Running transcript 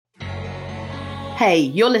Hey,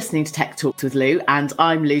 you're listening to Tech Talks with Lou, and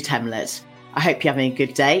I'm Lou Temlett. I hope you're having a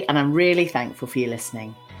good day, and I'm really thankful for you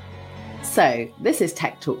listening. So, this is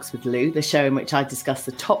Tech Talks with Lou, the show in which I discuss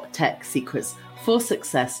the top tech secrets for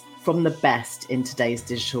success from the best in today's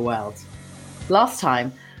digital world. Last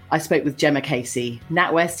time, I spoke with Gemma Casey,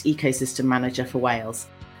 NatWest Ecosystem Manager for Wales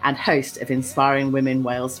and host of Inspiring Women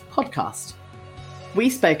Wales podcast.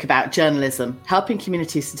 We spoke about journalism, helping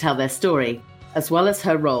communities to tell their story, as well as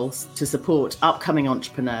her roles to support upcoming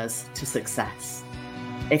entrepreneurs to success.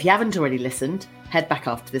 If you haven't already listened, head back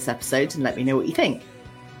after this episode and let me know what you think.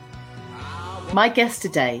 My guest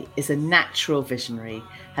today is a natural visionary,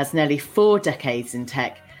 has nearly 4 decades in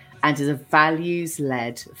tech, and is a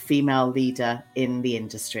values-led female leader in the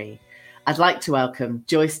industry. I'd like to welcome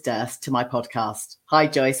Joyce Durst to my podcast. Hi,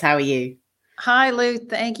 Joyce. How are you? Hi, Lou.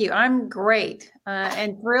 Thank you. I'm great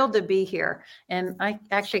and thrilled to be here. And I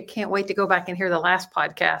actually can't wait to go back and hear the last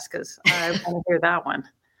podcast because I want to hear that one.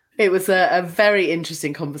 It was a very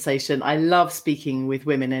interesting conversation. I love speaking with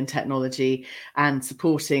women in technology and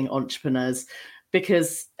supporting entrepreneurs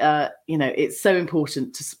because, it's so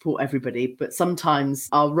important to support everybody. But sometimes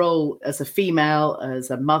our role as a female,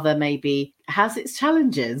 as a mother maybe, has its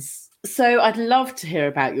challenges. So I'd love to hear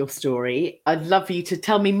about your story. I'd love for you to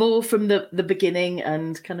tell me more from the beginning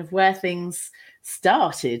and kind of where things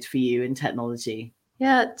started for you in technology.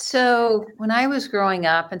 Yeah. So when I was growing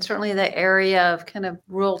up, and certainly the area of kind of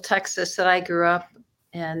rural Texas that I grew up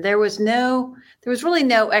in, there was really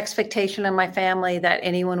no expectation in my family that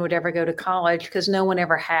anyone would ever go to college because no one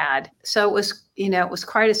ever had. So it was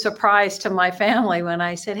quite a surprise to my family when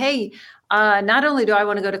I said, hey, not only do I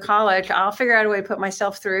want to go to college, I'll figure out a way to put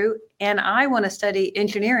myself through, and I want to study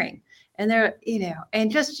engineering. And and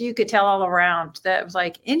just you could tell all around that it was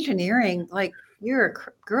like engineering, like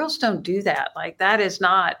girls don't do that. Like that is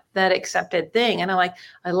not that accepted thing. And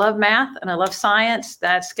I love math and I love science.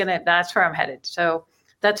 That's where I'm headed. So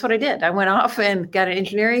that's what I did. I went off and got an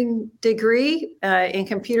engineering degree in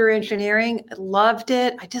computer engineering. Loved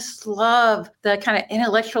it. I just love the kind of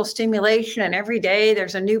intellectual stimulation. And every day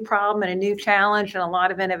there's a new problem and a new challenge and a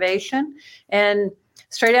lot of innovation. And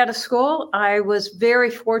straight out of school, I was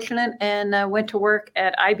very fortunate and went to work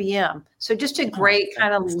at IBM. So just a great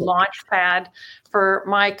kind of launch pad for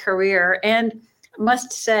my career. And I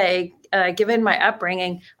must say, given my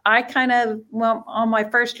upbringing, I on my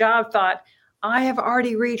first job thought, I have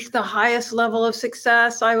already reached the highest level of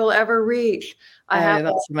success I will ever reach.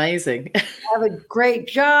 That's amazing. I have a great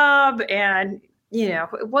job and,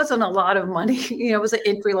 it wasn't a lot of money. It was an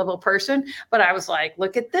entry-level person, but I was like,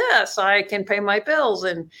 look at this. I can pay my bills.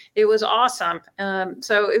 And it was awesome.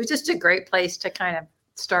 So it was just a great place to kind of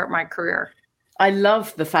start my career. I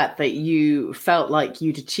love the fact that you felt like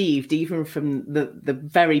you'd achieved even from the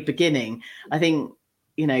very beginning. I think,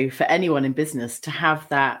 for anyone in business to have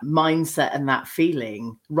that mindset and that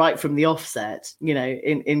feeling right from the offset,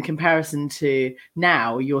 in comparison to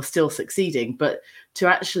now, you're still succeeding, but to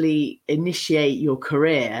actually initiate your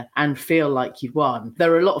career and feel like you've won.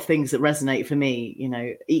 There are a lot of things that resonate for me,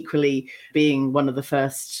 equally being one of the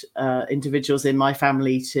first individuals in my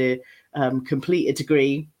family to complete a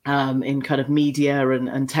degree in kind of media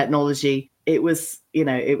and technology. It was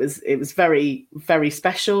very, very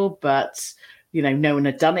special, but no one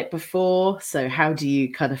had done it before. So how do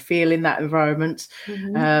you kind of feel in that environment?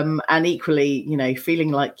 Mm-hmm. And equally,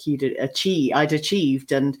 feeling like I'd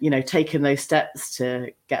achieved and, taken those steps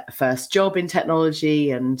to get the first job in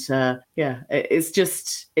technology. And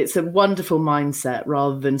it's a wonderful mindset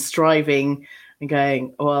rather than striving and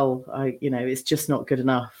going, well, it's just not good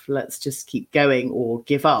enough. Let's just keep going or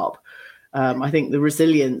give up. I think the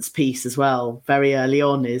resilience piece as well, very early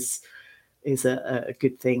on is a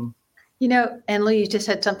good thing. And Lou, you just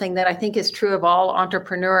said something that I think is true of all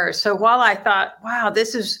entrepreneurs. So while I thought, wow,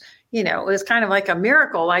 this is, it was kind of like a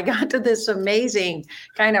miracle. I got to this amazing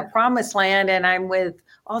kind of promised land and I'm with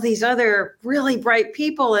all these other really bright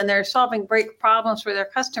people and they're solving great problems for their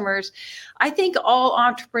customers. I think all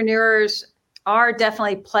entrepreneurs are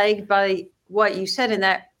definitely plagued by what you said in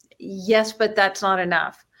that, yes, but that's not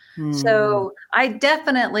enough. So I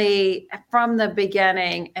definitely, from the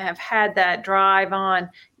beginning, have had that drive on,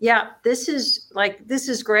 this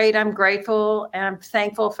is great. I'm grateful and I'm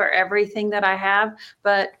thankful for everything that I have.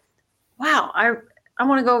 But wow, I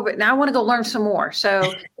want to go, but now I want to go learn some more.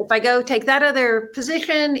 So if I go take that other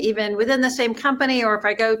position, even within the same company, or if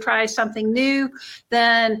I go try something new,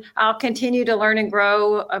 then I'll continue to learn and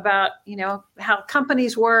grow about, how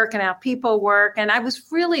companies work and how people work. And I was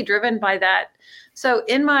really driven by that. So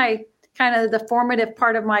in my kind of the formative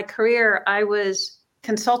part of my career, I was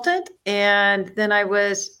consultant, and then I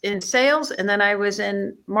was in sales, and then I was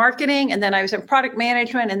in marketing, and then I was in product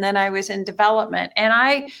management, and then I was in development. And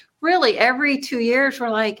I really, every 2 years, were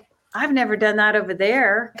like, I've never done that over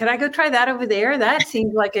there. Could I go try that over there? That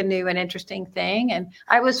seemed like a new and interesting thing. And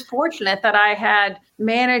I was fortunate that I had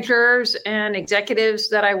managers and executives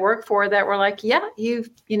that I worked for that were like, yeah, you've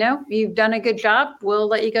done a good job. We'll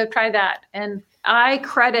let you go try that. And I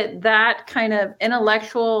credit that kind of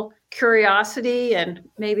intellectual curiosity and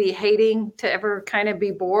maybe hating to ever kind of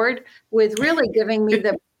be bored with really giving me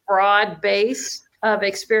the broad base of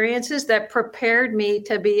experiences that prepared me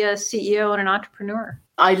to be a CEO and an entrepreneur.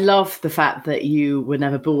 I love the fact that you were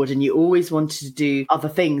never bored and you always wanted to do other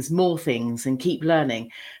things, more things, and keep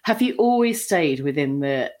learning. Have you always stayed within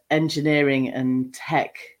the engineering and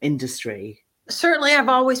tech industry? Certainly, I've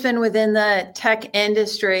always been within the tech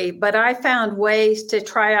industry, but I found ways to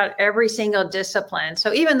try out every single discipline.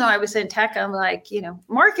 So even though I was in tech, I'm like,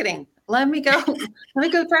 marketing. Let me go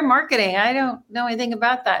try marketing. I don't know anything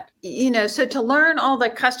about that. So to learn all the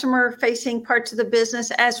customer facing parts of the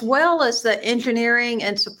business, as well as the engineering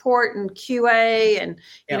and support and QA and,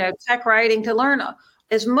 tech writing, to learn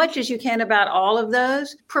as much as you can about all of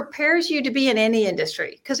those prepares you to be in any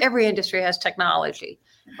industry, because every industry has technology,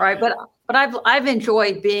 right? But I've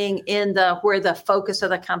enjoyed being in where the focus of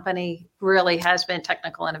the company really has been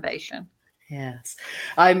technical innovation. Yes,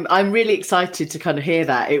 I'm really excited to kind of hear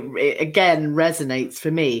that. It again resonates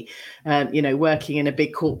for me, working in a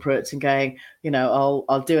big corporate and going,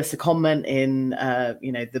 I'll do a secondment in,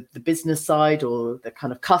 the business side or the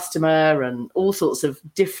kind of customer and all sorts of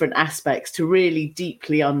different aspects to really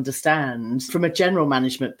deeply understand from a general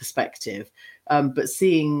management perspective, but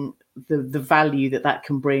seeing the value that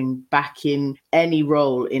can bring back in any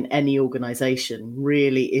role in any organization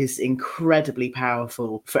really is incredibly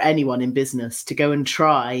powerful for anyone in business to go and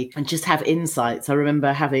try and just have insights. I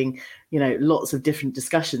remember having, lots of different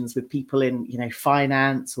discussions with people in,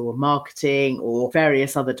 finance or marketing or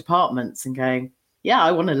various other departments and going, yeah,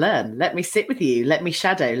 I want to learn. Let me sit with you. Let me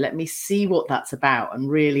shadow. Let me see what that's about and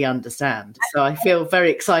really understand. So I feel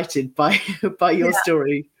very excited by your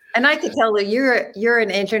story. And I could tell that you're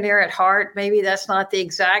an engineer at heart. Maybe that's not the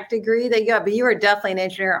exact degree that you got, but you are definitely an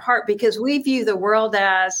engineer at heart, because we view the world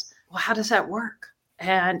as, well, how does that work?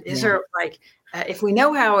 And is there if we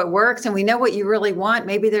know how it works and we know what you really want,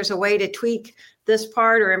 maybe there's a way to tweak this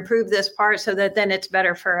part or improve this part so that then it's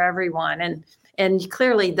better for everyone. And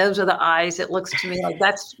clearly those are the eyes. It looks to me like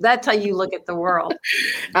that's how you look at the world.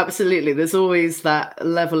 Absolutely. There's always that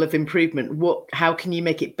level of improvement. How can you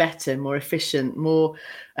make it better, more efficient, more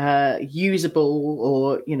usable,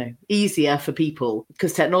 or, easier for people?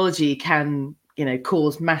 Because technology can,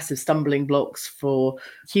 cause massive stumbling blocks for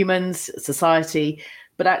humans, society,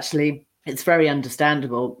 but actually it's very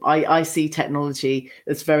understandable. I see technology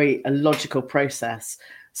as a logical process.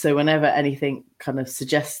 So whenever anything kind of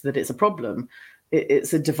suggests that it's a problem,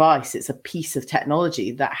 it's a device, it's a piece of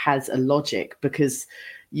technology that has a logic, because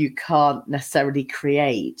you can't necessarily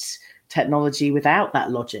create technology without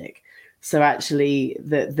that logic. So actually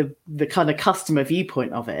the kind of customer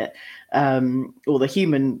viewpoint of it, or the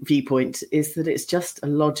human viewpoint, is that it's just a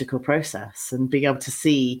logical process, and being able to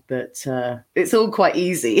see that it's all quite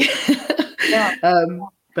easy. Yeah.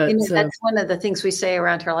 But that's one of the things we say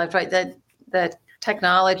around here, right? That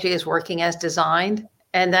technology is working as designed,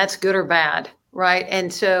 and that's good or bad, right?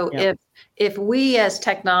 And so if we as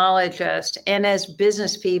technologists and as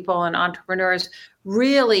business people and entrepreneurs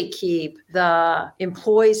really keep the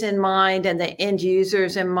employees in mind and the end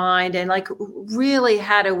users in mind, and really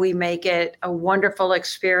how do we make it a wonderful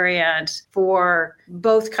experience for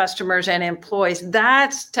both customers and employees,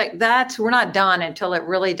 that's we're not done until it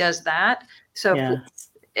really does that. So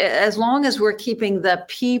as long as we're keeping the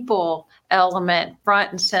people element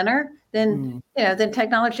front and center, then then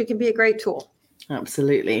technology can be a great tool.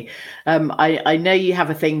 Absolutely. I know you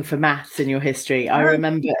have a thing for maths in your history. I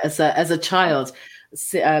remember as a child,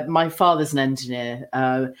 my father's an engineer,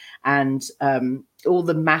 and all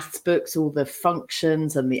the maths books, all the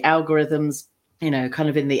functions and the algorithms, kind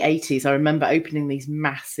of in the 80s, I remember opening these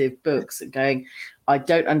massive books and going, I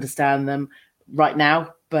don't understand them right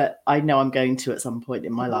now, but I know I'm going to at some point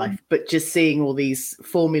in my life. But just seeing all these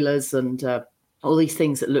formulas and all these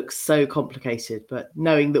things that look so complicated, but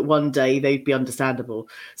knowing that one day they'd be understandable.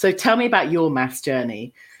 So tell me about your maths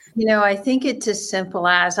journey. I think it's as simple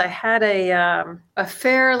as I had a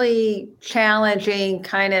fairly challenging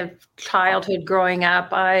kind of childhood growing up.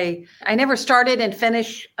 I never started and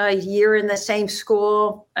finished a year in the same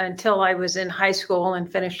school until I was in high school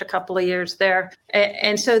and finished a couple of years there.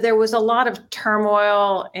 And so there was a lot of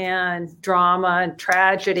turmoil and drama and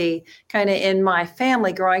tragedy kind of in my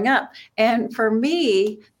family growing up. And for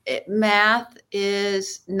me, math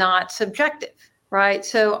is not subjective. Right.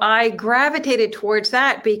 So I gravitated towards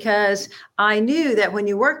that because I knew that when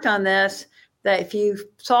you worked on this, that if you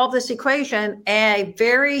solve this equation, a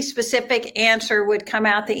very specific answer would come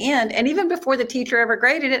out the end. And even before the teacher ever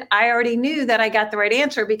graded it, I already knew that I got the right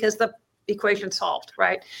answer because the equation solved.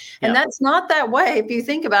 Right. Yeah. And that's not that way if you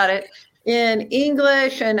think about it. In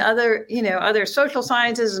English and other social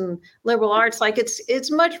sciences and liberal arts, like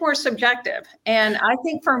it's much more subjective. And I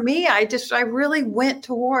think for me, I really went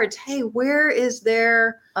towards, hey, where is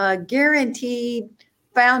there a guaranteed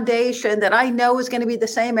foundation that I know is going to be the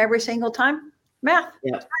same every single time? Math.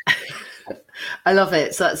 Yeah. I love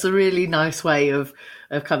it. So that's a really nice way of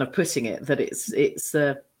kind of putting it, that it's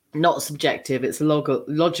not subjective, it's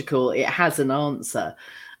logical, it has an answer.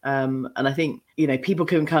 And I think, people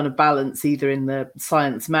can kind of balance either in the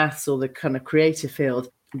science, maths, or the kind of creative field.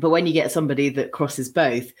 But when you get somebody that crosses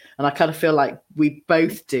both, and I kind of feel like we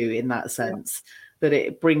both do in that sense, that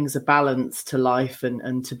it brings a balance to life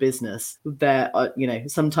and to business. There are,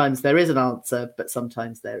 sometimes there is an answer, but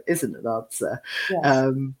sometimes there isn't an answer.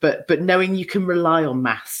 Yes. But knowing you can rely on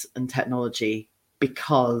maths and technology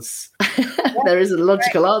because there is a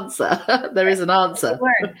logical answer. There is an answer.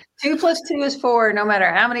 2 + 2 is 4. No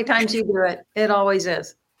matter how many times you do it, it always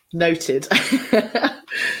is. Noted.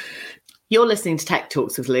 You're listening to Tech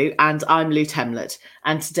Talks with Lou, and I'm Lou Temlett.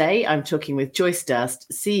 And today I'm talking with Joyce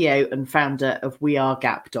Durst, CEO and founder of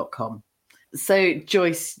wearegap.com. So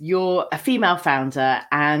Joyce, you're a female founder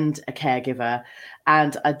and a caregiver,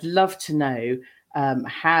 and I'd love to know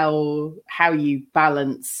how you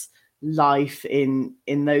balance life in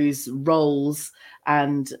those roles,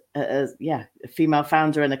 and a female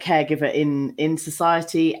founder and a caregiver in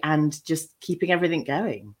society, and just keeping everything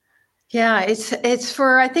going. Yeah, it's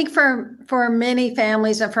for many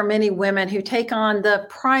families and for many women who take on the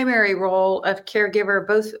primary role of caregiver,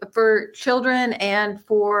 both for children and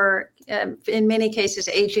for, in many cases,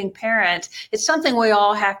 aging parents. It's something we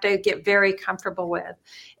all have to get very comfortable with.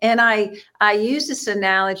 And I use this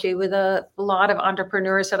analogy with a lot of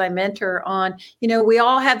entrepreneurs that I mentor on, we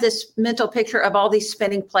all have this mental picture of all these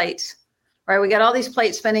spinning plates, right? We got all these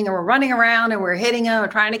plates spinning and we're running around and we're hitting them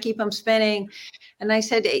and trying to keep them spinning. And I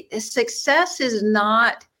said, success is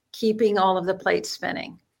not keeping all of the plates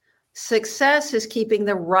spinning. Success is keeping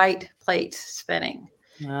the right plates spinning.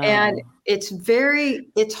 Oh. And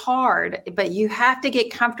it's hard, but you have to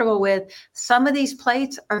get comfortable with some of these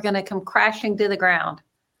plates are going to come crashing to the ground.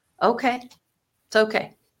 Okay. It's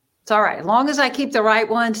okay. It's all right. As long as I keep the right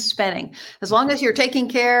ones spinning, as long as you're taking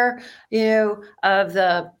care, of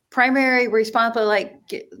the primary responsibility,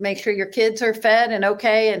 like make sure your kids are fed and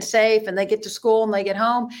okay and safe and they get to school and they get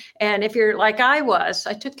home. And if you're like I was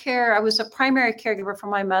a primary caregiver for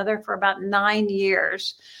my mother for about 9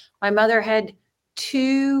 years. My mother had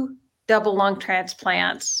 2 double lung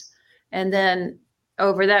transplants, and then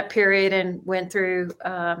over that period and went through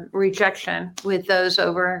rejection with those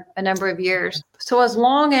over a number of years. So as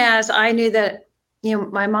long as I knew that,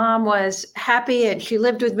 my mom was happy and she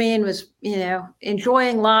lived with me and was,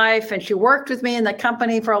 enjoying life, and she worked with me in the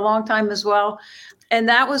company for a long time as well. And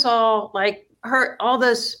that was all like all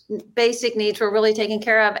those basic needs were really taken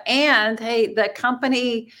care of. And hey, the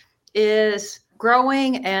company is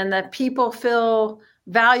growing and the people feel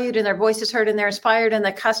valued and their voices heard and they're inspired, and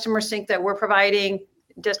the customers think that we're providing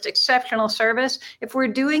just exceptional service. If we're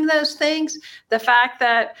doing those things, the fact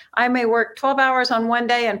that I may work 12 hours on one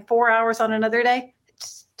day and 4 hours on another day,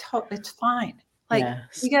 it's fine. Like,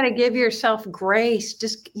 yes. You got to give yourself grace.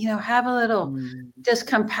 Just, have a little just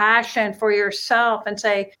compassion for yourself and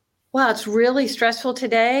say, well, it's really stressful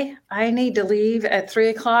today. I need to leave at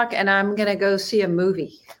 3:00 and I'm going to go see a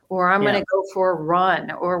movie, or I'm going to go for a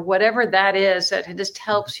run, or whatever that is, that just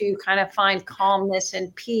helps you kind of find calmness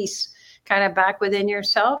and peace kind of back within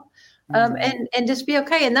yourself, and just be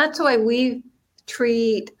okay. And that's the way we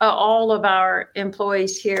treat all of our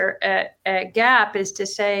employees here at Gap, is to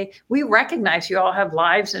say, we recognize you all have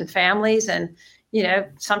lives and families, and,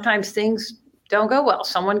 sometimes things don't go well.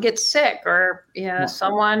 Someone gets sick, or,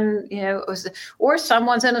 someone, or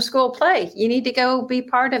someone's in a school play. You need to go be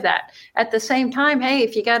part of that. At the same time, hey,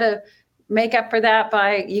 if you got to make up for that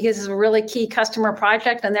by, you guys, is a really key customer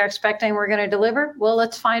project and they're expecting we're going to deliver, well,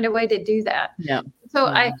 let's find a way to do that. Yeah. So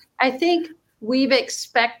I think we've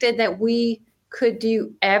expected that we could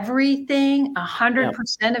do everything,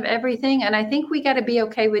 100% of everything. And I think we got to be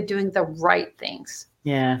okay with doing the right things.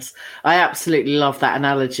 Yes, I absolutely love that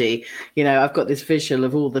analogy. I've got this visual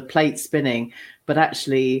of all the plates spinning, but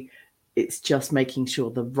actually it's just making sure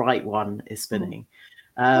the right one is spinning.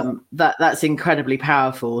 That's incredibly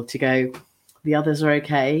powerful to go, the others are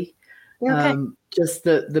okay. Just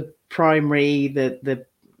the primary, the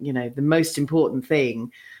most important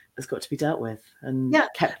thing has got to be dealt with and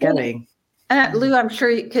kept going. Lou, I'm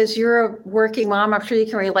sure because you're a working mom, I'm sure you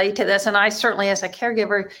can relate to this. And I certainly, as a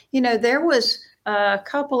caregiver, there was a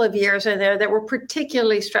couple of years in there that were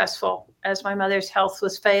particularly stressful as my mother's health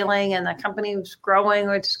was failing and the company was growing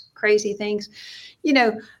with crazy things.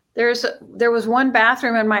 There was one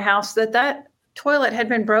bathroom in my house that toilet had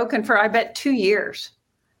been broken for, I bet, 2 years.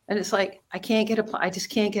 And it's like, I just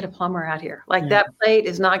can't get a plumber out here. That plate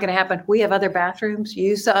is not going to happen. We have other bathrooms,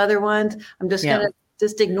 use the other ones. I'm just going to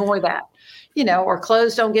just ignore that, or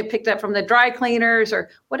clothes don't get picked up from the dry cleaners or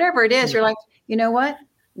whatever it is. You're like, you know what?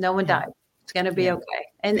 No one died. It's going to be okay.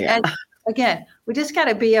 And again, we just got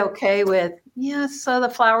to be okay with, so the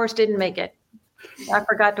flowers didn't make it. I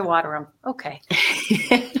forgot to water them. Okay.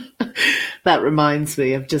 That reminds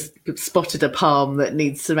me, I've just spotted a palm that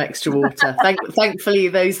needs some extra water. Thankfully,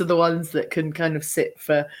 those are the ones that can kind of sit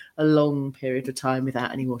for a long period of time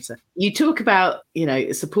without any water. You talk about,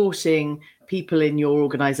 supporting people in your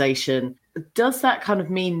organization. Does that kind of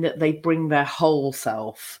mean that they bring their whole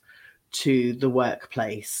self to the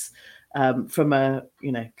workplace from a,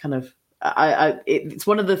 kind of, it's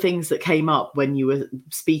one of the things that came up when you were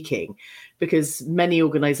speaking, because many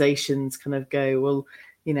organizations kind of go, well,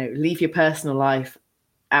 leave your personal life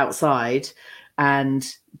outside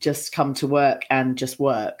and just come to work and just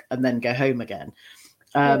work and then go home again.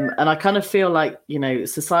 And I kind of feel like,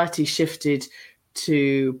 society shifted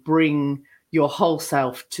to bring your whole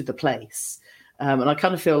self to the place. And I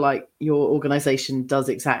kind of feel like your organization does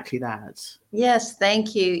exactly that. Yes,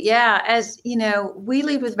 thank you. Yeah, as you know, we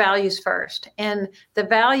lead with values first. And the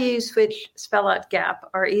values which spell out GAP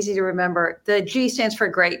are easy to remember. The G stands for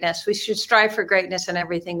greatness. We should strive for greatness in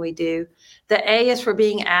everything we do. The A is for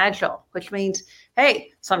being agile, which means, hey,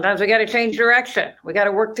 sometimes we got to change direction. We got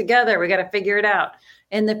to work together. We got to figure it out.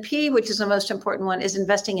 And the P, which is the most important one, is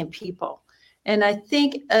investing in people. And I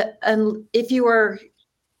think if you are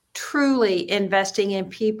truly investing in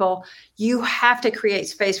people, you have to create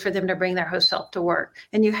space for them to bring their whole self to work.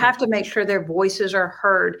 And you have to make sure their voices are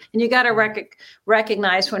heard. And you got to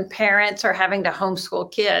recognize when parents are having to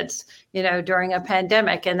homeschool kids, during a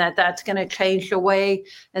pandemic, and that's going to change the way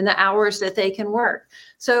and the hours that they can work.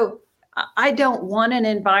 So I don't want an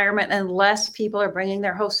environment unless people are bringing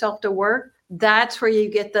their whole self to work. That's where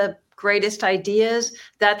you get the greatest ideas.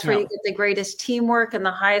 That's where you get the greatest teamwork and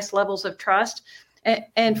the highest levels of trust.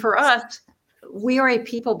 And for us, we are a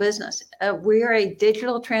people business. We are a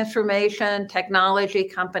digital transformation technology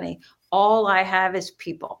company. All I have is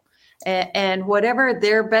people. And whatever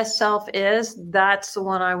their best self is, that's the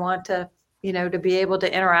one I want to, to be able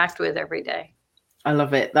to interact with every day. I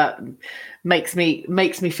love it. That makes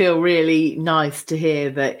me feel really nice to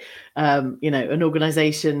hear that, an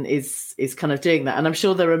organization is kind of doing that. And I'm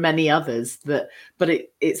sure there are many others but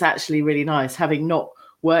it's actually really nice, having not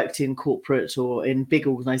worked in corporate or in big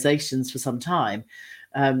organizations for some time,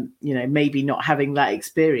 maybe not having that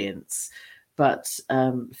experience, but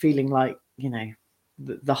feeling like,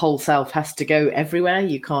 the whole self has to go everywhere.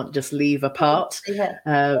 You can't just leave a part.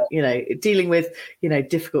 Dealing with,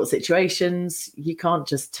 difficult situations, you can't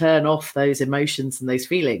just turn off those emotions and those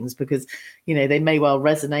feelings because, they may well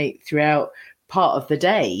resonate throughout part of the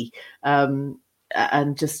day.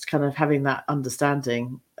 And just kind of having that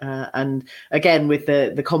understanding. And again, with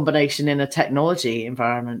the combination in a technology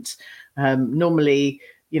environment, normally,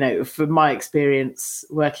 from my experience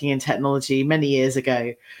working in technology many years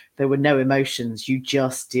ago, there were no emotions. You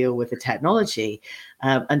just deal with the technology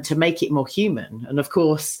and to make it more human. And of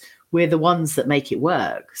course, we're the ones that make it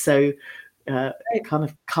work. So it kind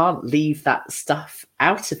of can't leave that stuff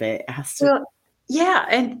out of it. It has to. Well, yeah.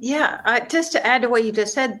 And just to add to what you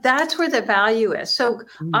just said, that's where the value is. So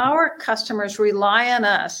our customers rely on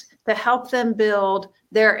us to help them build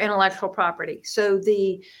their intellectual property. So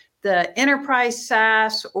the enterprise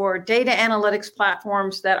SaaS or data analytics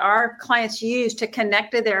platforms that our clients use to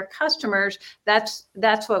connect to their customers, that's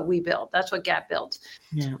what we build. That's what GAP builds.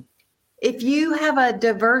 Yeah. If you have a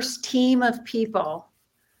diverse team of people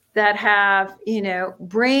that have,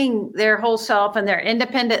 bring their whole self and their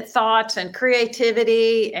independent thoughts and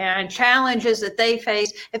creativity and challenges that they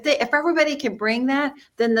face, if everybody can bring that,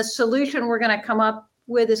 then the solution we're going to come up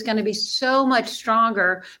with is going to be so much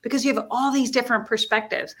stronger because you have all these different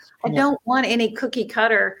perspectives. I don't want any cookie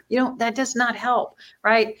cutter. That does not help,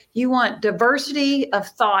 right? You want diversity of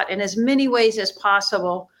thought in as many ways as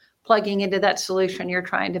possible, plugging into that solution you're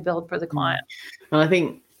trying to build for the client. And I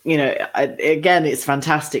think, again, it's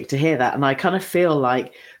fantastic to hear that. And I kind of feel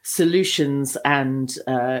like solutions and,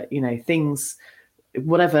 things,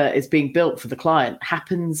 whatever is being built for the client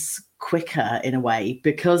happens quicker in a way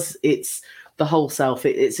because it's the whole self.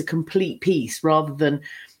 It's a complete piece rather than,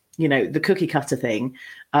 the cookie cutter thing.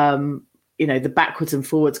 The backwards and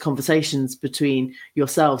forwards conversations between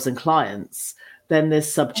yourselves and clients. Then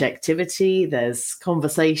there's subjectivity, there's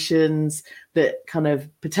conversations that kind of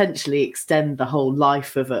potentially extend the whole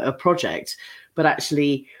life of a project, but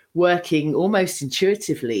actually working almost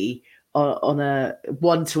intuitively on a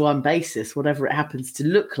one-to-one basis, whatever it happens to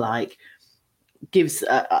look like, gives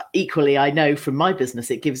equally, I know from my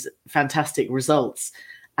business, it gives fantastic results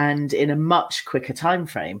and in a much quicker time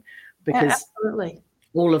frame because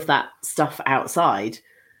all of that stuff outside,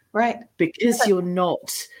 right? Because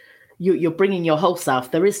you're bringing your whole self.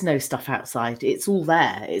 There is no stuff outside. It's all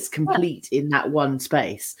there. It's complete in that one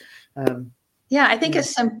space. I think a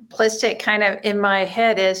simplistic kind of in my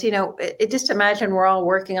head is, just imagine we're all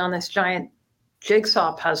working on this giant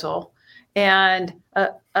jigsaw puzzle and,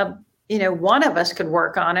 one of us could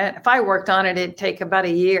work on it. If I worked on it, it'd take about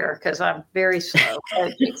a year because I'm very slow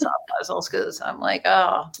at jigsaw puzzles because I'm like,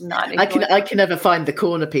 not. I can never find the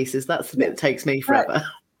corner pieces. That's the bit that takes me forever. Right.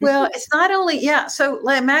 Well, it's not only, so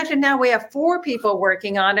imagine now we have 4 people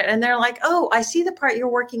working on it and they're like, oh, I see the part you're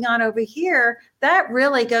working on over here. That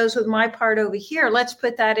really goes with my part over here. Let's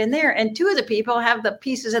put that in there. And 2 of the people have the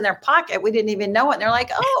pieces in their pocket. We didn't even know it. And they're like,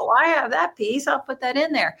 oh, I have that piece. I'll put that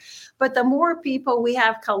in there. But the more people we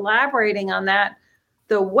have collaborating on that,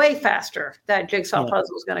 the way faster that jigsaw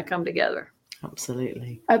puzzle is going to come together.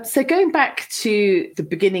 Absolutely. So going back to the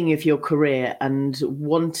beginning of your career and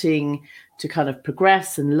wanting to kind of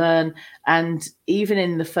progress and learn, and even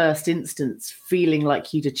in the first instance, feeling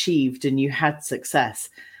like you'd achieved and you had success,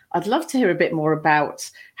 I'd love to hear a bit more about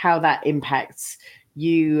how that impacts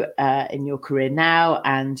you in your career now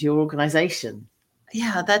and your organization.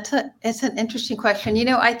 Yeah, it's an interesting question.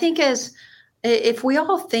 I think if we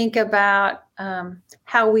all think about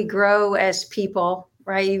how we grow as people,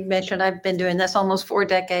 right? You mentioned I've been doing this almost 4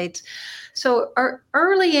 decades. So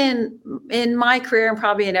early in my career and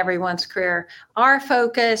probably in everyone's career, our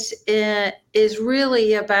focus is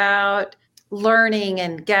really about learning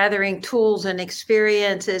and gathering tools and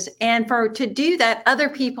experiences. And to do that, other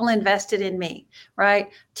people invested in me, right?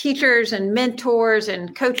 Teachers and mentors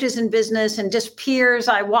and coaches in business and just peers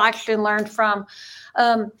I watched and learned from.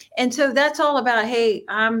 And so that's all about, hey,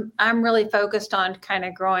 I'm really focused on kind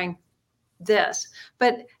of growing this.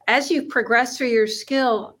 But as you progress through your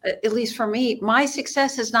skill, at least for me, my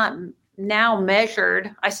success is not now measured.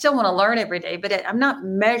 I still want to learn every day, but I'm not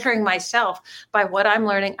measuring myself by what I'm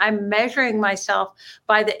learning. I'm measuring myself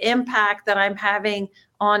by the impact that I'm having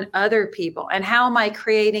on other people and how am I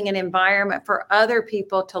creating an environment for other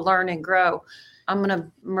people to learn and grow. I'm going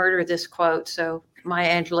to murder this quote. So Maya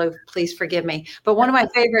Angelou, please forgive me. But one of my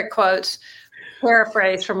favorite quotes,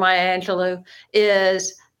 paraphrase from Maya Angelou,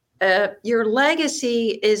 is your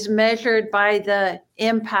legacy is measured by the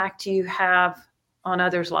impact you have on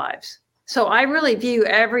others' lives. So I really view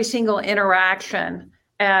every single interaction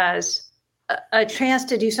as a chance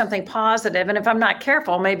to do something positive. And if I'm not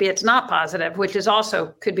careful, maybe it's not positive, which is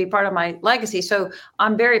also could be part of my legacy. So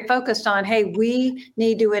I'm very focused on, hey, we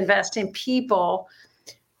need to invest in people.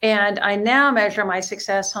 And I now measure my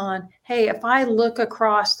success on, hey, if I look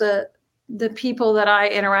across the people that I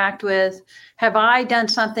interact with, have I done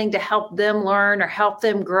something to help them learn or help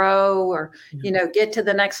them grow or, get to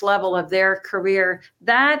the next level of their career?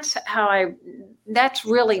 That's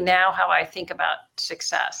really now how I think about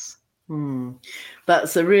success.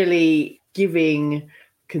 That's a really giving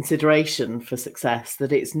consideration for success,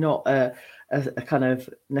 that it's not a kind of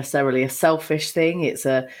necessarily a selfish thing. It's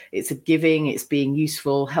a giving, it's being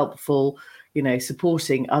useful, helpful,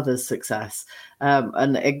 supporting others' success.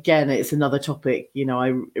 And again, it's another topic,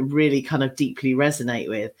 I really kind of deeply resonate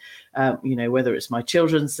with, whether it's my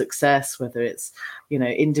children's success, whether it's,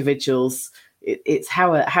 individuals, it's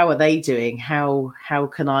how are they doing? How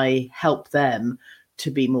can I help them to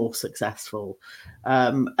be more successful?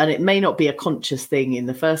 And it may not be a conscious thing in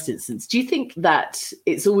the first instance. Do you think that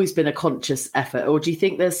it's always been a conscious effort, or do you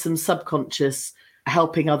think there's some subconscious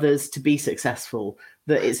helping others to be successful,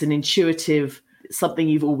 that it's an intuitive, something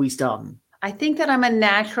you've always done? I think that I'm a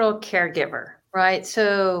natural caregiver, right?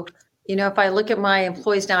 So, if I look at my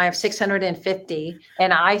employees now, I have 650,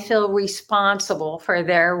 and I feel responsible for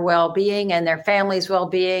their well-being and their family's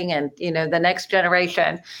well-being and, the next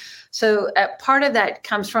generation. So part of that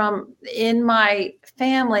comes from, in my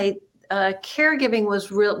family, caregiving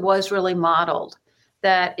was really modeled,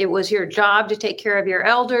 that it was your job to take care of your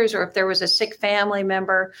elders, or if there was a sick family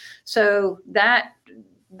member. So that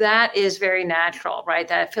is very natural, right?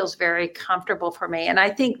 That feels very comfortable for me. And I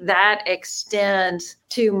think that extends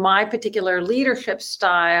to my particular leadership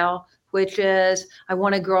style, which is I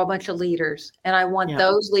want to grow a bunch of leaders, and I want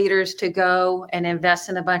those leaders to go and invest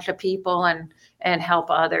in a bunch of people and help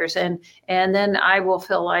others. And then I will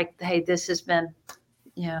feel like, hey, this has been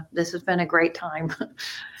a great time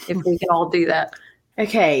if we can all do that.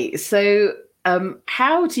 Okay. So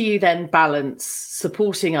how do you then balance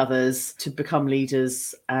supporting others to become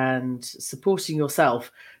leaders and supporting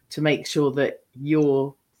yourself to make sure that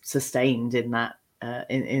you're sustained in that,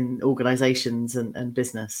 in organizations and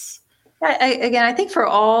business? I think for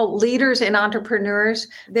all leaders and entrepreneurs,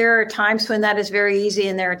 there are times when that is very easy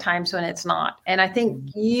and there are times when it's not. And I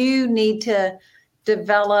think you need to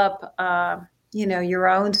develop your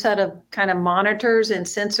own set of kind of monitors and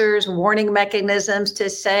sensors, warning mechanisms to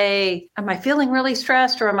say, am I feeling really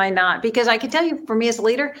stressed or am I not? Because I can tell you, for me as a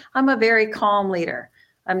leader, I'm a very calm leader.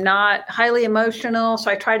 I'm not highly emotional. So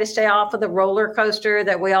I try to stay off of the roller coaster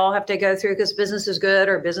that we all have to go through because business is good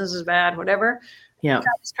or business is bad, whatever. Yeah. I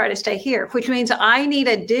just try to stay here, which means I need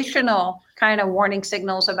additional kind of warning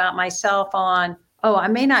signals about myself on, I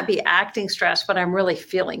may not be acting stressed, but I'm really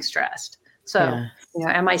feeling stressed. So,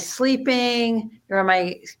 am I sleeping, or am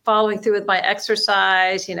I following through with my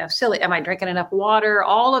exercise? Silly. Am I drinking enough water?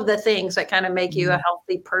 All of the things that kind of make you a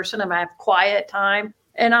healthy person. Am I have quiet time?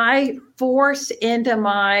 And I force into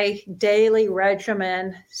my daily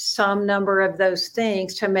regimen some number of those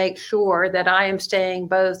things to make sure that I am staying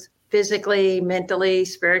both physically, mentally,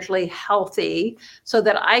 spiritually healthy, so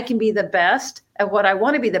that I can be the best at what I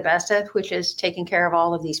want to be the best at, which is taking care of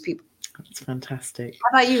all of these people. That's fantastic.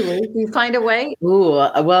 How about you, Lou? Do you find a way?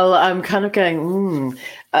 Oh, well, I'm kind of going,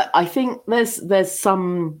 I think there's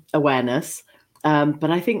some awareness,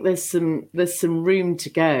 but I think there's some room to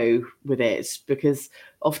go with it, because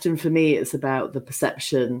often for me, it's about the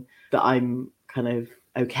perception that I'm kind of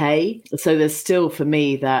okay. So there's still for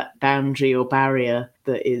me that boundary or barrier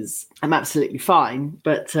that is, I'm absolutely fine,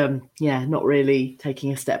 but not really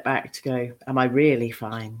taking a step back to go, am I really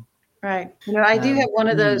fine? Right. I do have one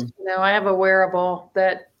of those, I have a wearable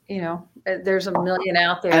that, there's a million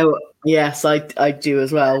out there. Oh, yes, I do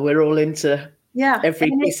as well. We're all into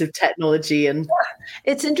every piece of technology. And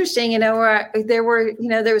it's interesting, where there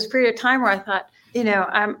was a period of time where I thought,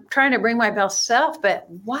 I'm trying to bring my best self, but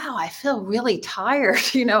wow, I feel really tired,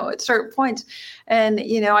 at certain points. And,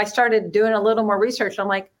 I started doing a little more research. I'm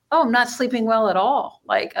like, I'm not sleeping well at all.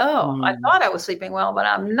 Like, I thought I was sleeping well, but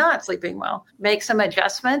I'm not sleeping well. Make some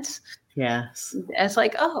adjustments. Yes. And it's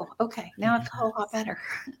like, okay, now I feel a lot better.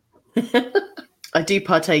 I do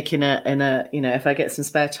partake in a, if I get some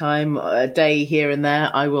spare time, a day here and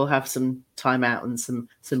there, I will have some time out and some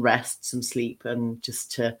rest, some sleep, and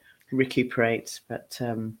just to recuperate. But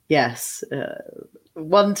yes,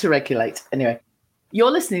 one to regulate. Anyway, you're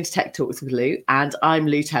listening to Tech Talks with Lou, and I'm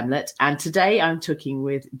Lou Temlett. And today I'm talking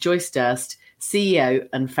with Joyce Durst, CEO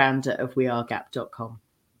and founder of wearegap.com.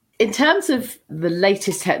 In terms of the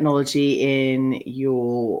latest technology in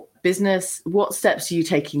your business, what steps are you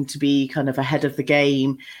taking to be kind of ahead of the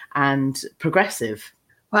game and progressive?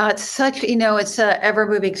 Well, it's such, it's an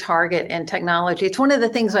ever-moving target in technology. It's one of the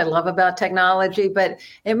things I love about technology, but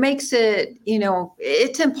it makes it,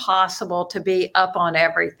 it's impossible to be up on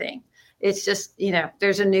everything. It's just,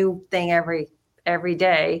 there's a new thing every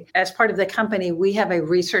day. As part of the company, we have a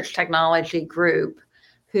research technology group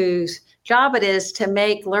whose job it is to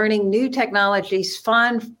make learning new technologies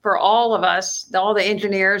fun for all of us, all the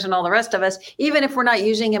engineers and all the rest of us, even if we're not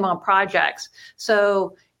using them on projects.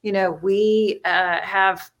 So, we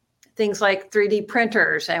have things like 3D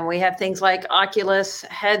printers, and we have things like Oculus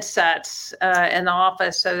headsets in the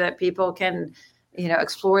office so that people can,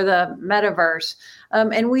 explore the metaverse.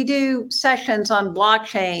 And we do sessions on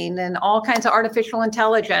blockchain and all kinds of artificial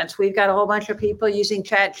intelligence. We've got a whole bunch of people using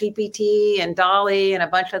ChatGPT and DALL-E and a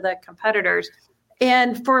bunch of the competitors.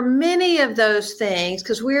 And for many of those things,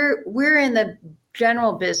 because we're in the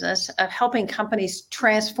general business of helping companies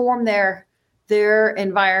transform their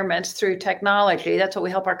environments through technology. That's what we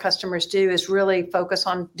help our customers do, is really focus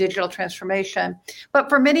on digital transformation. But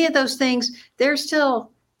for many of those things, there's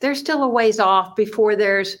still a ways off before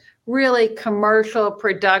there's really commercial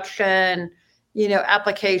production,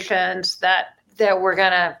 applications that that we're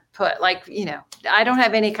going to put, like, I don't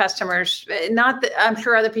have any customers, not that I'm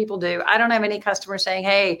sure other people do. I don't have any customers saying,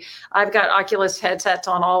 hey, I've got Oculus headsets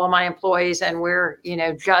on all of my employees and we're,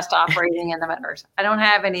 just operating in the metaverse. I don't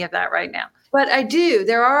have any of that right now. But I do.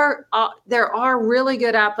 There are really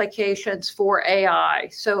good applications for AI.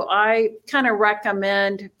 So I kind of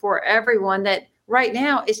recommend for everyone that right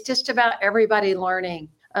now it's just about everybody learning.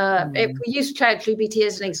 If we use ChatGPT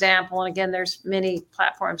as an example, and again, there's many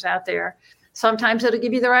platforms out there, sometimes it'll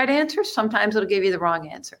give you the right answer, sometimes it'll give you the wrong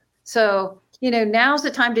answer. So, now's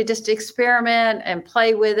the time to just experiment and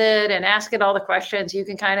play with it and ask it all the questions you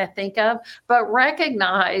can kind of think of, but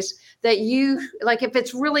recognize that if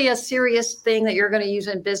it's really a serious thing that you're going to use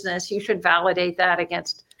in business, you should validate that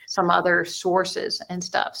against some other sources and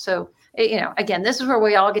stuff. So, again, this is where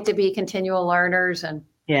we all get to be continual learners and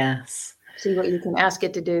yes, see what you can ask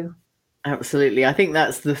it to do. Absolutely. I think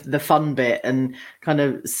that's the fun bit, and kind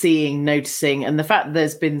of noticing, and the fact that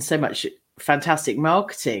there's been so much fantastic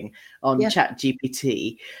marketing on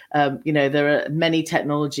ChatGPT. There are many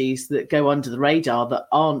technologies that go under the radar that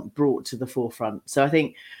aren't brought to the forefront. So I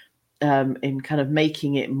think in kind of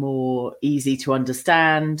making it more easy to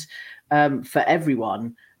understand for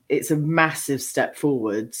everyone, it's a massive step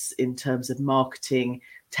forwards in terms of marketing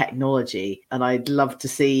technology. And I'd love to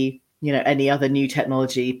see any other new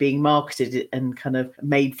technology being marketed and kind of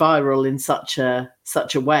made viral in such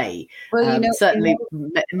a way. Well, certainly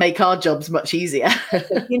make our jobs much easier.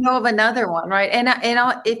 Of another one, right? And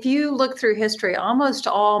if you look through history, almost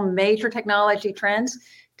all major technology trends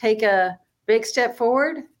take a big step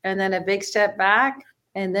forward and then a big step back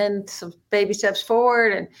and then some baby steps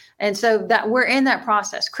forward. And so that we're in that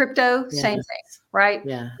process. Crypto, same thing, right?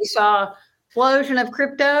 Yeah. We saw explosion of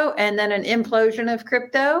crypto and then an implosion of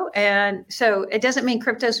crypto. And so it doesn't mean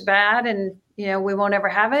crypto's bad and, we won't ever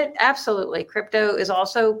have it. Absolutely. Crypto is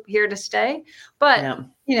also here to stay. But,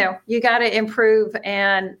 you got to improve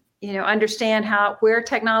and, understand where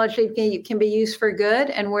technology can be used for good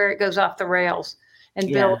and where it goes off the rails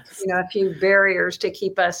and build, a few barriers to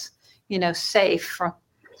keep us, safe from,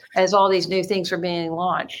 as all these new things are being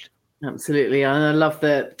launched. Absolutely. And I love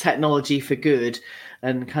the technology for good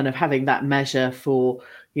and kind of having that measure for,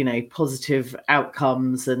 positive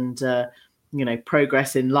outcomes and,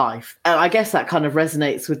 progress in life. And I guess that kind of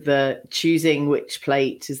resonates with the choosing which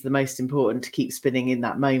plate is the most important to keep spinning in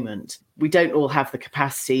that moment. We don't all have the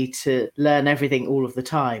capacity to learn everything all of the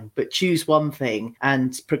time, but choose one thing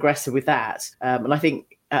and progress with that. And I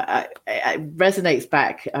think it resonates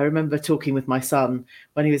back. I remember talking with my son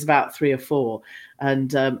when he was about 3 or 4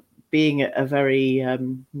 and being a very,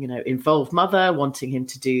 involved mother, wanting him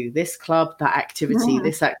to do this club, that activity,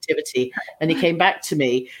 this activity. And he came back to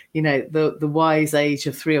me, the wise age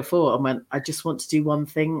of 3 or 4 and went, I just want to do one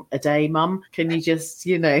thing a day, Mum. Can you just,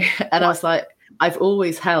 and I was like, I've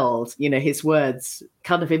always held, his words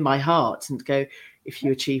kind of in my heart and go, if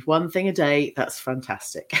you achieve one thing a day, that's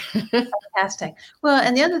fantastic. Fantastic. Well,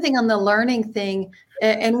 and the other thing on the learning thing,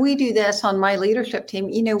 and we do this on my leadership team,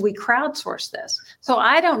 we crowdsource this. So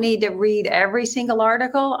I don't need to read every single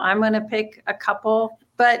article. I'm going to pick a couple,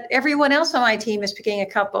 but everyone else on my team is picking a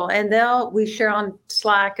couple, and we share on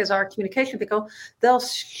Slack as our communication vehicle. They'll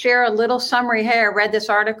share a little summary. Hey, I read this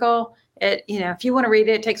article. If you want to read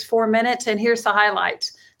it, it takes 4 minutes, and here's the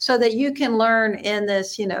highlights, so that you can learn in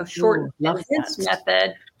this, short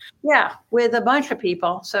method. Yeah, with a bunch of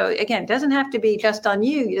people. So again, it doesn't have to be just on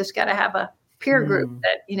you. You just got to have a peer group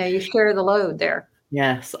that, you share the load there.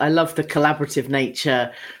 Yes, I love the collaborative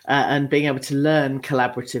nature and being able to learn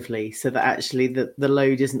collaboratively so that actually the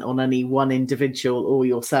load isn't on any one individual or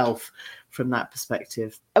yourself from that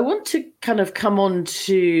perspective. I want to kind of come on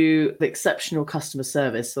to the exceptional customer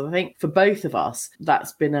service. So I think for both of us,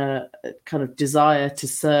 that's been a kind of desire to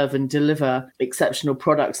serve and deliver exceptional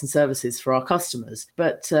products and services for our customers.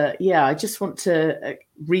 But I just want to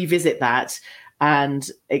revisit that and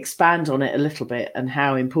expand on it a little bit and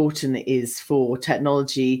how important it is for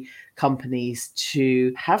technology companies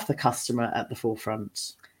to have the customer at the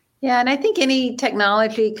forefront. Yeah, and I think any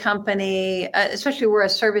technology company, especially we're a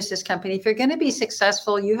services company, if you're going to be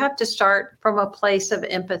successful, you have to start from a place of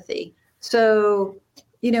empathy. So,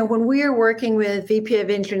 when we are working with VP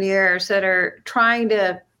of engineers that are trying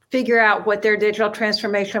to figure out what their digital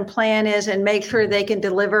transformation plan is and make sure they can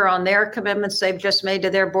deliver on their commitments they've just made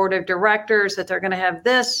to their board of directors, that they're going to have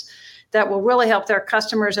this that will really help their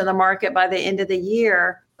customers in the market by the end of the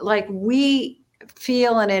year. Like, we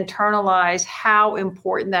feel and internalize how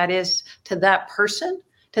important that is to that person,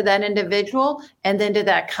 to that individual, and then to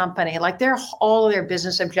that company. Like, all of their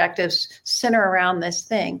business objectives center around this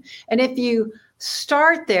thing. And if you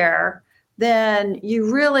start there, then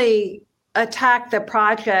you really attack the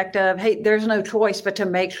project of, hey, there's no choice but to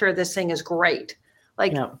make sure this thing is great.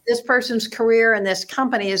 Like this person's career and this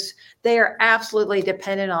company they are absolutely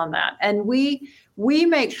dependent on that. And we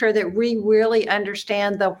make sure that we really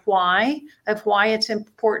understand the why it's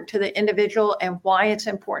important to the individual and why it's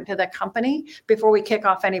important to the company before we kick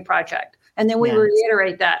off any project. And then we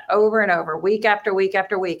reiterate that over and over, week after week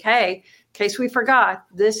after week. Hey, in case we forgot,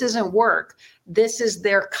 this isn't work. This is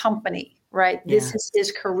their company, right? This is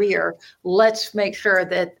his career. Let's make sure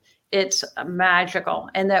that it's magical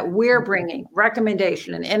and that we're bringing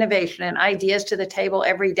recommendation and innovation and ideas to the table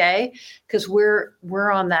every day, because we're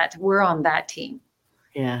on that team.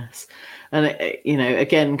 Yes. And,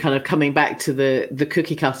 again, kind of coming back to the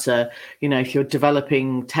cookie cutter, if you're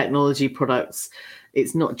developing technology products,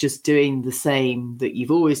 it's not just doing the same that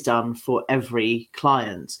you've always done for every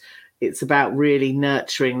client. It's about really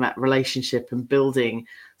nurturing that relationship and building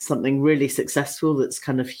something really successful that's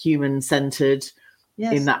kind of human-centered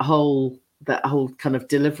in that whole kind of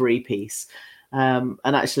delivery piece. And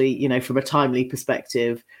actually, from a timely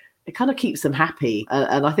perspective, it kind of keeps them happy.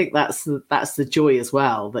 And I think that's the joy as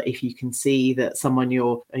well, that if you can see that someone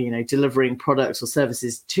you're, delivering products or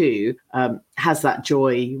services to has that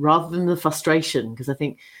joy rather than the frustration. Because I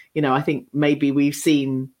think maybe we've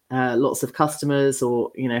seen lots of customers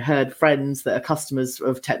or, heard friends that are customers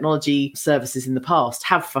of technology services in the past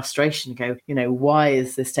have frustration, go, why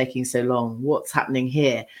is this taking so long? What's happening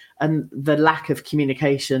here? And the lack of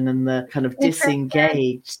communication and the kind of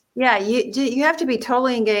disengaged. Yeah, you have to be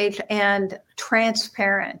totally engaged and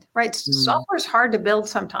transparent, right? Software is hard to build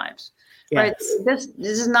sometimes. Right. This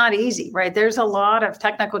is not easy, right? There's a lot of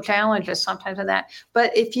technical challenges sometimes in that.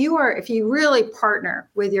 But if you really partner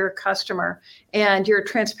with your customer and you're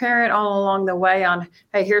transparent all along the way on,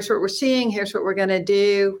 hey, here's what we're seeing, here's what we're going to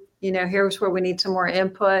do, here's where we need some more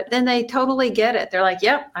input, then they totally get it. They're like,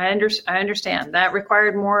 yep, I understand. That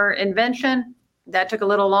required more invention. That took a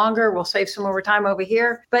little longer. We'll save some more time over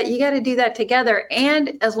here. But you got to do that together.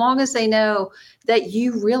 And as long as they know that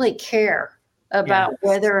you really care about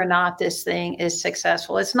whether or not this thing is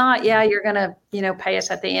successful. It's not, you're going to, pay us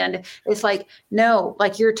at the end. It's like, no,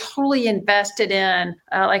 like you're totally invested in,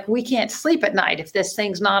 like we can't sleep at night if this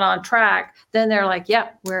thing's not on track. Then they're like,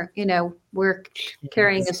 we're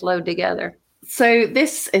carrying this load together. So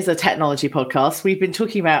this is a technology podcast. We've been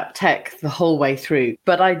talking about tech the whole way through,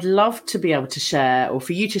 but I'd love to be able to share, or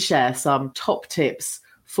for you to share, some top tips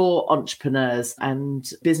for entrepreneurs and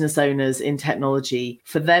business owners in technology,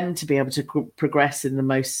 for them to be able to progress in the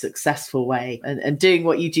most successful way and doing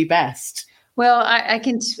what you do best. Well, I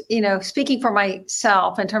can, speaking for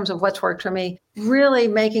myself in terms of what's worked for me, really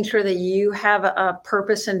making sure that you have a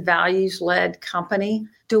purpose and values-led company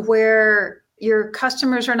to where your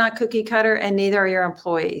customers are not cookie cutter and neither are your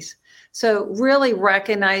employees. So really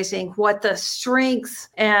recognizing what the strengths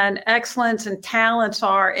and excellence and talents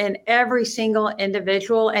are in every single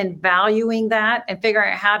individual and valuing that and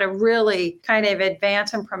figuring out how to really kind of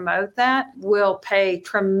advance and promote that will pay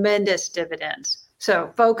tremendous dividends.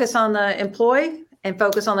 So focus on the employee and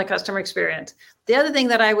focus on the customer experience. The other thing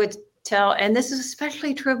that I would tell, and this is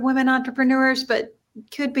especially true of women entrepreneurs, but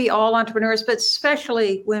could be all entrepreneurs, but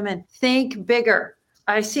especially women, think bigger.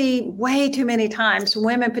 I see way too many times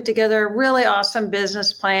women put together a really awesome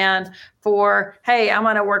business plan for, hey, I'm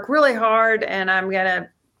going to work really hard and I'm going to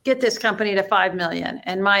get this company to 5 million.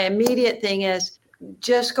 And my immediate thing is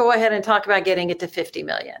just go ahead and talk about getting it to 50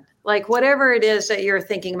 million. Like whatever it is that you're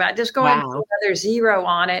thinking about, just go ahead and put another zero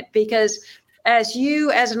on it, because as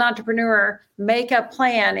you, as an entrepreneur, make a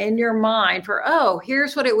plan in your mind for,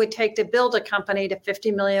 here's what it would take to build a company to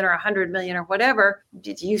 50 million or 100 million or whatever,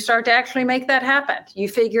 you start to actually make that happen. You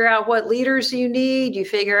figure out what leaders you need, you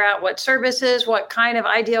figure out what services, what kind of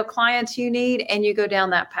ideal clients you need, and you go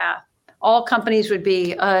down that path. All companies would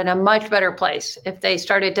be in a much better place if they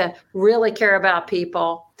started to really care about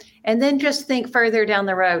people and then just think further down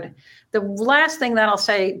the road. The last thing that I'll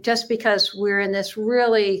say, just because we're in this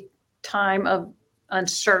really time of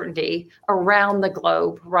uncertainty around the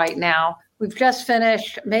globe right now. We've just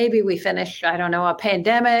finished, I don't know, a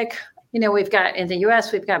pandemic. We've got in the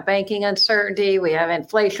US, we've got banking uncertainty. We have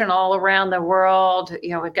inflation all around the world.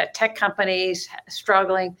 We've got tech companies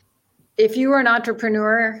struggling. If you are an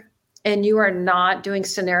entrepreneur and you are not doing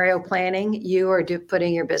scenario planning, you are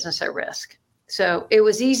putting your business at risk. So it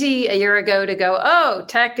was easy a year ago to go,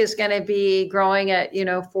 tech is going to be growing at,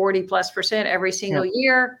 40+% every single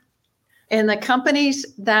year. And the companies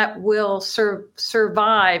that will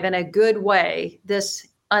survive in a good way this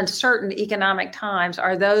uncertain economic times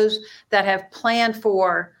are those that have planned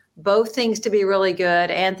for both things to be really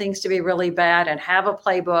good and things to be really bad, and have a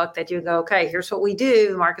playbook that you go, okay, here's what we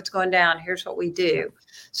do. The market's going down. Here's what we do.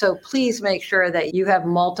 So please make sure that you have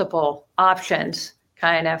multiple options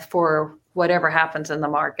kind of for whatever happens in the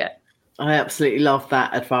market. I absolutely love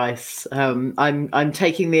that advice. I'm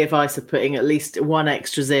taking the advice of putting at least one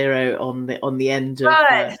extra zero on the end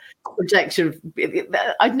of projection.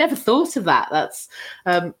 I'd never thought of that. That's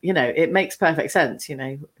it makes perfect sense.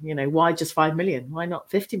 Why just 5 million? Why not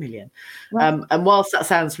 50 million? Right. And whilst that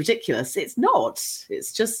sounds ridiculous, it's not.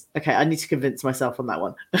 It's just okay. I need to convince myself on that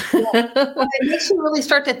one. Well, it makes you really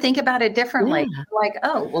start to think about it differently. Yeah. Like,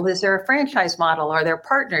 oh, well, is there a franchise model? Are there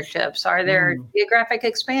partnerships? Are there geographic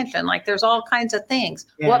expansion? Like, there's all kinds of things.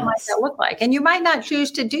 Yes. What might that look like? And you might not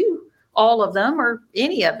choose to do all of them or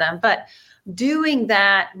any of them, but doing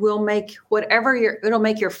that will make it'll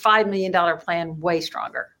make your $5 million plan way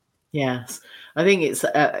stronger. Yes. I think it's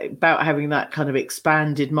about having that kind of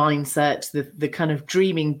expanded mindset, the kind of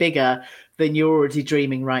dreaming bigger than you're already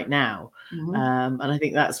dreaming right now. Mm-hmm. And I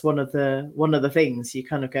think that's one of the things you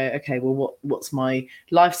kind of go, okay, well, what's my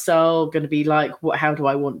lifestyle going to be like? How do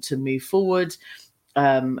I want to move forward?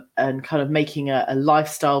 And kind of making a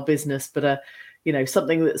lifestyle business, but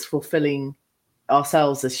something that's fulfilling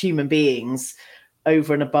ourselves as human beings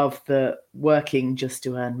over and above the working just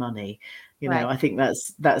to earn money. Right. I think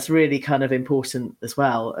that's really kind of important as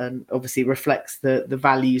well, and obviously reflects the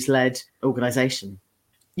values-led organization.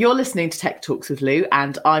 You're listening to Tech Talks with Lou,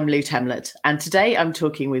 and I'm Lou Temlett. And today I'm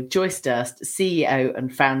talking with Joyce Durst, CEO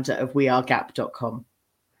and founder of wearegap.com.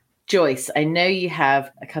 Joyce, I know you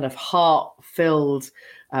have a kind of heart filled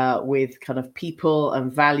with kind of people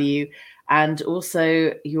and value, and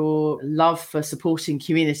also your love for supporting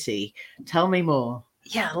community. Tell me more.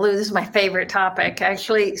 Yeah, Lou, this is my favorite topic,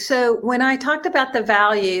 actually. So when I talked about the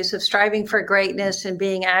values of striving for greatness and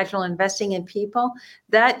being agile, investing in people,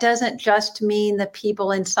 that doesn't just mean the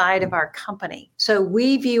people inside of our company. So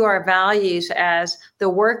we view our values as the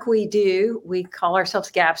work we do. We call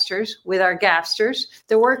ourselves Gapsters, with our Gapsters.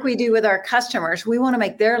 The work we do with our customers, we want to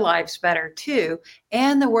make their lives better too.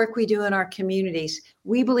 And the work we do in our communities.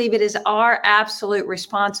 We believe it is our absolute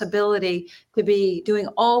responsibility to be doing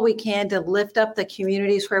all we can to lift up the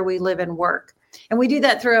communities where we live and work. And we do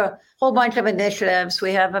that through a whole bunch of initiatives.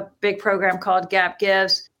 We have a big program called Gap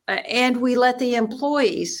Gives, and we let the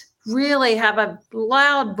employees really have a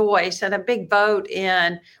loud voice and a big vote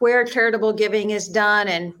in where charitable giving is done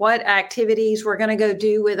and what activities we're going to go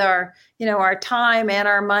do with our time and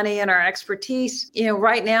our money and our expertise.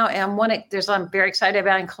 Right now, and I'm very excited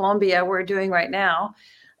about in Colombia, we're doing right now,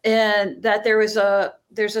 and that there's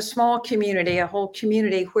a small community, a whole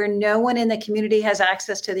community where no one in the community has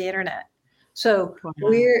access to the internet. So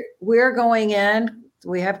we're going in.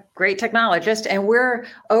 We have great technologists, and we're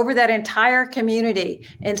over that entire community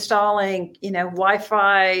installing,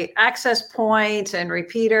 Wi-Fi access points and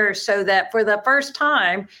repeaters so that for the first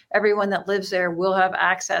time, everyone that lives there will have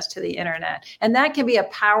access to the internet. And that can be a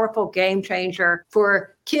powerful game changer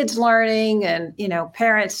for kids learning and,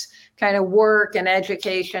 parents kind of work and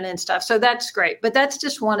education and stuff. So that's great. But that's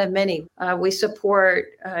just one of many. We support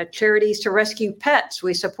charities to rescue pets.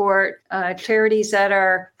 We support charities that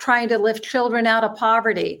are trying to lift children out of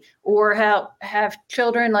poverty or have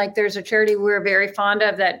children. Like there's a charity we're very fond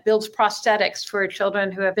of that builds prosthetics for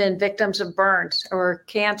children who have been victims of burns or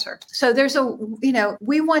cancer. So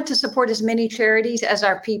we want to support as many charities as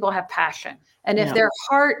our people have passion. And if their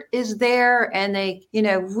heart is there and they,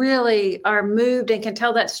 really are moved and can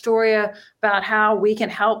tell that story about how we can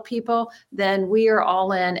help people, then we are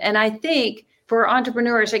all in. And I think for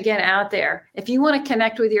entrepreneurs, again, out there, if you want to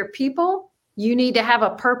connect with your people, you need to have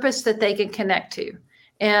a purpose that they can connect to.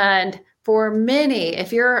 And for many,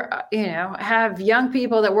 if you're, have young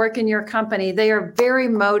people that work in your company, they are very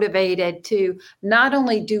motivated to not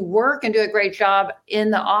only do work and do a great job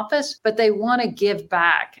in the office, but they want to give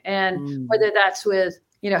back. And whether that's with,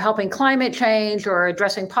 helping climate change or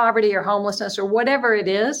addressing poverty or homelessness or whatever it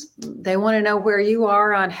is, they want to know where you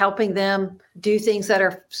are on helping them do things that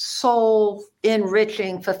are soul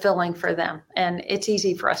enriching, fulfilling for them. And it's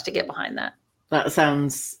easy for us to get behind that. That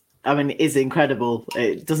sounds it is incredible.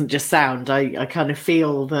 It doesn't just sound, I kind of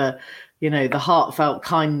feel the heartfelt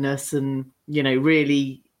kindness and,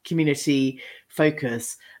 really community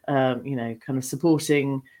focus, kind of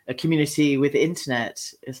supporting a community with the internet.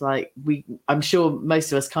 It's like I'm sure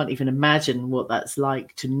most of us can't even imagine what that's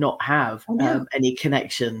like to not have any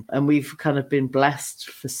connection. And we've kind of been blessed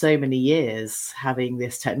for so many years having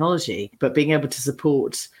this technology, but being able to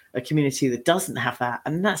support a community that doesn't have that,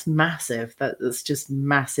 and that's massive. That's just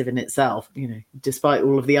massive in itself. Despite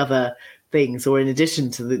all of the other things, or in addition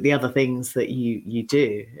to the other things that you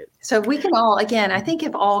do. So we can all, again, I think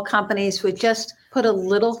if all companies would just put a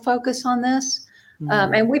little focus on this,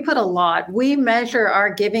 and we put a lot. We measure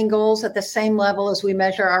our giving goals at the same level as we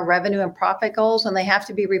measure our revenue and profit goals, and they have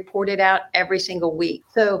to be reported out every single week.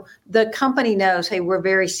 So the company knows, hey, we're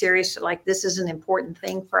very serious, like this is an important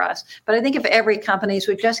thing for us. But I think if every companies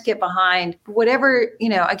would just get behind whatever,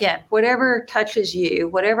 again, whatever touches you,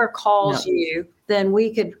 whatever calls you, then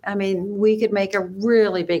we could make a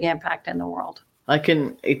really big impact in the world. I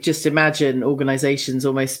can just imagine organizations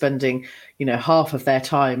almost spending, half of their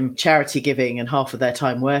time charity giving and half of their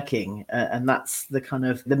time working. And that's the kind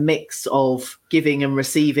of the mix of giving and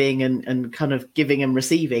receiving and kind of giving and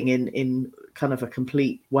receiving in kind of a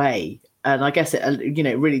complete way. And I guess it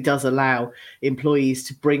really does allow employees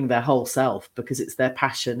to bring their whole self, because it's their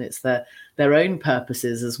passion, it's their own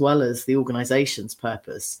purposes as well as the organization's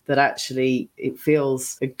purpose, that actually it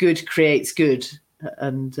feels a good creates good.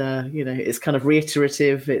 And, it's kind of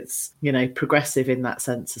reiterative. It's, progressive in that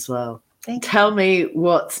sense as well. Tell me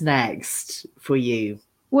what's next for you.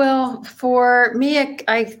 Well, for me,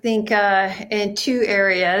 I think in 2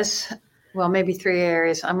 areas, well, maybe 3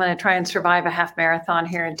 areas. I'm going to try and survive a half marathon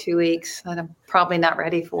here in 2 weeks that I'm probably not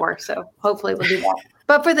ready for. So hopefully we'll do that.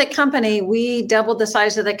 But for the company, we doubled the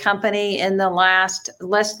size of the company in the last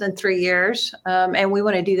less than 3 years, and we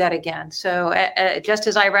want to do that again. So just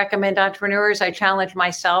as I recommend entrepreneurs, I challenge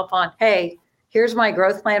myself on, hey, here's my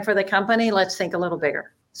growth plan for the company. Let's think a little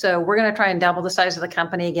bigger. So we're going to try and double the size of the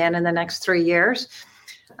company again in the next 3 years.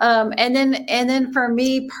 And then for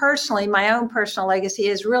me personally, my own personal legacy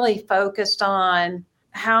is really focused on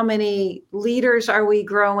how many leaders are we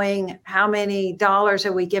growing? How many dollars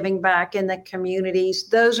are we giving back in the communities?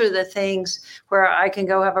 Those are the things where I can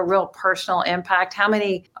go have a real personal impact. How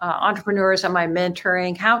many entrepreneurs am I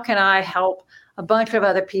mentoring? How can I help a bunch of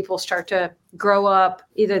other people start to grow up,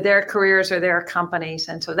 either their careers or their companies?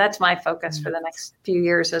 And so that's my focus for the next few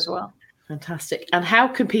years as well. Fantastic. And how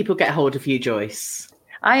can people get hold of you, Joyce?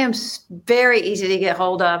 I am very easy to get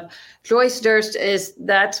hold of. Joyce Durst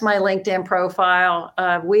that's my LinkedIn profile.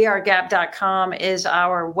 wearegap.com is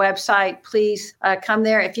our website. Please come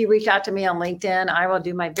there. If you reach out to me on LinkedIn, I will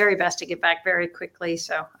do my very best to get back very quickly.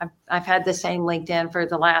 So I've had the same LinkedIn for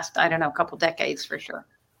the last, couple decades for sure.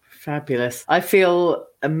 Fabulous. I feel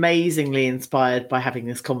amazingly inspired by having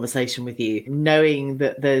this conversation with you, knowing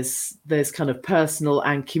that there's kind of personal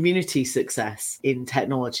and community success in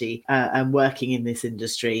technology and working in this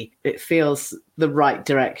industry. It feels the right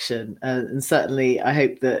direction. And certainly I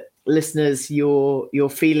hope that listeners, you're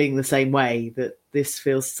feeling the same way, that this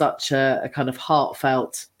feels such a kind of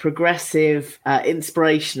heartfelt, progressive,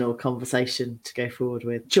 inspirational conversation to go forward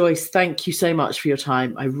with. Joyce, thank you so much for your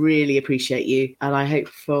time. I really appreciate you. And I hope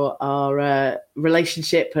for our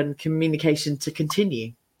relationship and communication to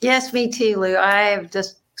continue. Yes, me too, Lou. I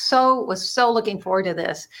was so looking forward to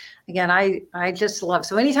this. Again, I just love,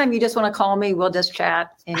 so anytime you just want to call me, we'll just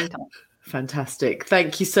chat anytime. Fantastic.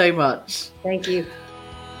 Thank you so much. Thank you.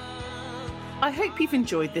 I hope you've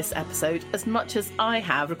enjoyed this episode as much as I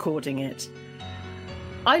have recording it.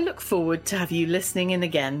 I look forward to have you listening in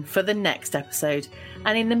again for the next episode.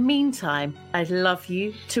 And in the meantime, I'd love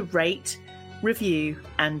you to rate, review,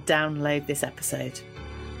 and download this episode.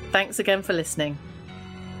 Thanks again for listening.